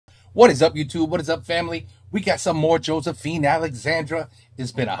What is up, YouTube? What is up, family? We got some more Josephine Alexandra.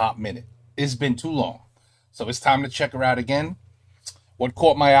 It's been a hot minute. It's been too long. So it's time to check her out again. What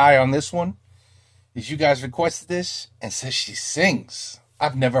caught my eye on this one is you guys requested this and said she sings.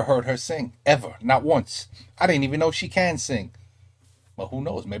 I've never heard her sing, ever, not once. I didn't even know she can sing. Well, who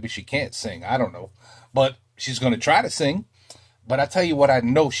knows? Maybe she can't sing. I don't know. But she's going to try to sing. But I tell you what I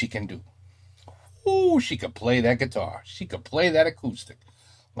know she can do. Ooh, she could play that guitar. She could play that acoustic.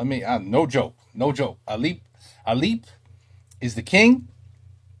 No joke. Alip is the king.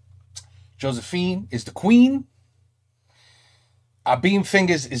 Josephine is the queen. Abim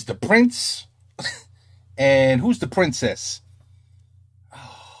Fingers is the prince. And who's the princess?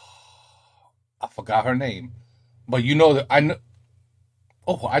 I forgot her name. But you know that I know.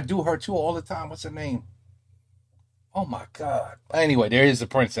 Oh, I do her too all the time. What's her name? Oh my God. Anyway, there is the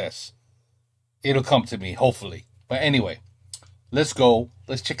princess. It'll come to me, hopefully. But anyway, let's go.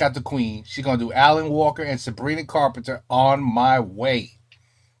 Let's check out the queen. She's going to do Alan Walker and Sabrina Carpenter, On My Way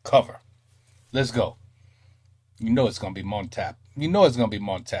cover. Let's go. You know it's going to be Montap. You know it's going to be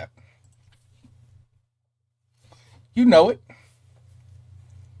Montap. You know it.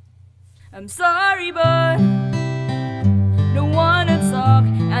 I'm sorry, but don't want to talk.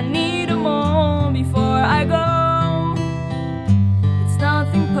 I need a moment before I go. It's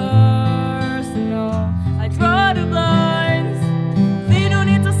nothing personal. I draw the blinds. They don't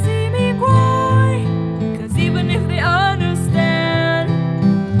need to see me cry. Cause even if they understand,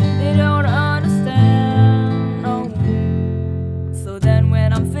 they don't understand. No. So then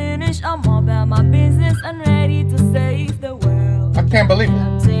when I'm finished, I'm all about my business and ready to save the world. I can't believe it.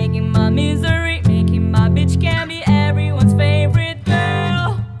 I'm taking my misery, making my bitch can be everyone's favorite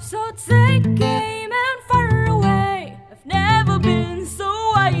girl. So take aim and fire away. I've never been so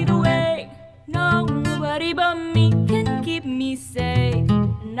wide awake. No, nobody but me can keep me safe.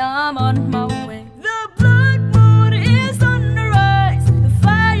 And I'm on my way. The blood moon is on the rise. The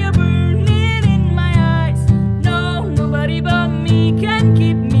fire burning in my eyes. No, nobody but me can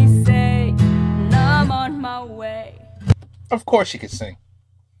keep me safe. And I'm on my way. Of course she could sing.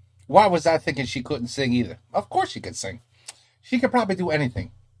 Why was I thinking she couldn't sing either? Of course she could sing. She could probably do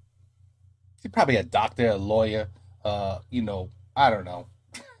anything. She's probably a doctor, a lawyer, I don't know.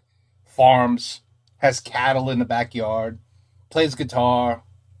 Farms, has cattle in the backyard, plays guitar,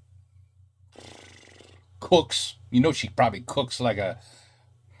 cooks. You know she probably cooks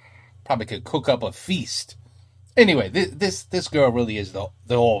probably could cook up a feast. Anyway, this girl really is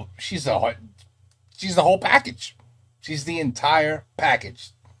she's the whole package. She's the entire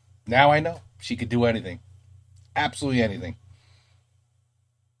package. Now I know she could do anything. Absolutely anything.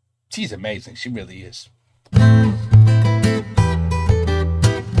 She's amazing. She really is.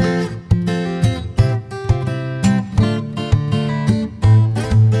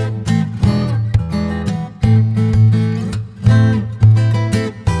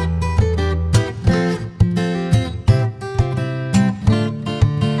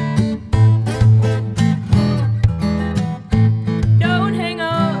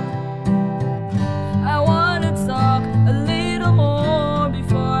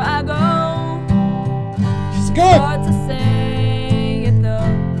 Hard to say it though.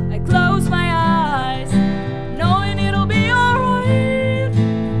 I close my eyes, knowing it'll be alright.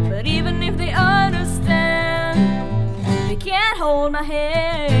 But even if they understand, they can't hold my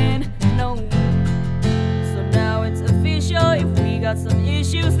hand. No. So now it's official. If we got some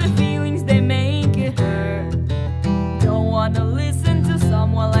issues, the feelings they make it hurt. Don't wanna listen to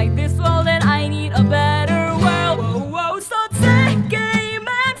someone like this. Well, then I need a better world. Whoa, whoa. So take aim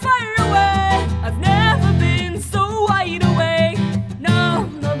and fire away. I've never been so wide awake. No,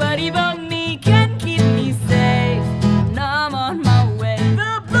 nobody but me can keep me safe. And I'm on my way.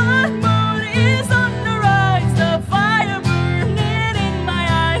 The blood moon is on the rise. The fire burning in my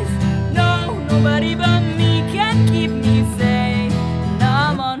eyes. No, nobody but me can keep me safe. And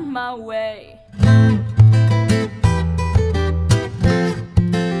I'm on my way.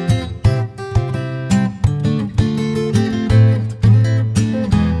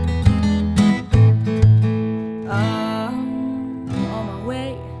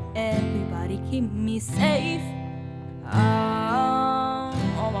 Keep me safe. I'm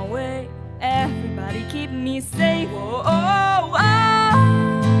on my way. Everybody keep me safe. Whoa, oh,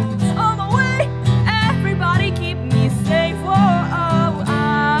 I'm on my way. Everybody keep me safe. Whoa, oh,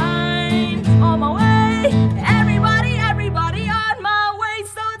 I'm on my way. Everybody on my way.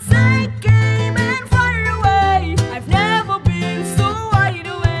 So take aim and fire away. I've never been so wide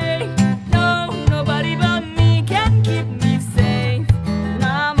awake. No, nobody but me can keep me safe. And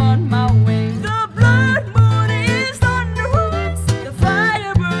I'm on my way. The blood moon is on the rise. The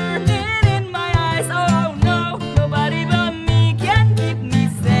fire burning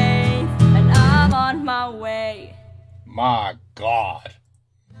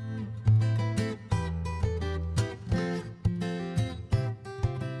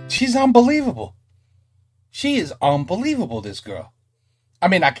She's unbelievable. She is unbelievable, this girl. I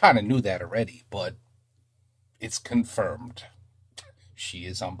mean, I kind of knew that already, but it's confirmed. She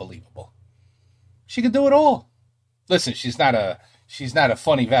is unbelievable. She could do it all. Listen, she's not a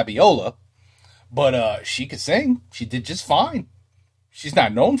funny Vabiola, but she could sing. She did just fine. She's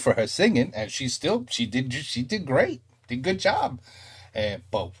not known for her singing, and she did great. Did a good job.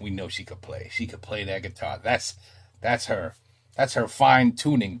 But we know she could play. She could play that guitar. That's her fine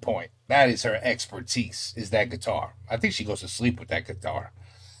tuning point. That is her expertise, is that guitar. I think she goes to sleep with that guitar.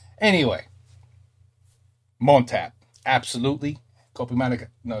 Anyway, Montap, absolutely. Kopi Monica.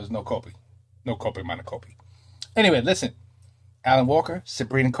 No, there's no Kopi. No Kopi Monokopi. Anyway, listen. Alan Walker,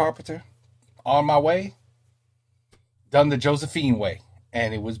 Sabrina Carpenter, On My Way, done the Josephine way,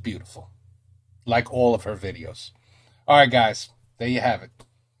 and it was beautiful. Like all of her videos. All right, guys, there you have it.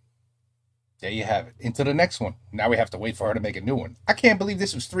 There you have it. Into the next one. Now we have to wait for her to make a new one. I can't believe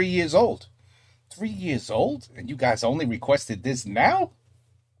this was 3 years old. 3 years old? And you guys only requested this now?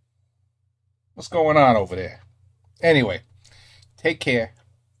 What's going on over there? Anyway, take care.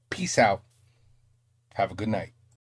 Peace out. Have a good night.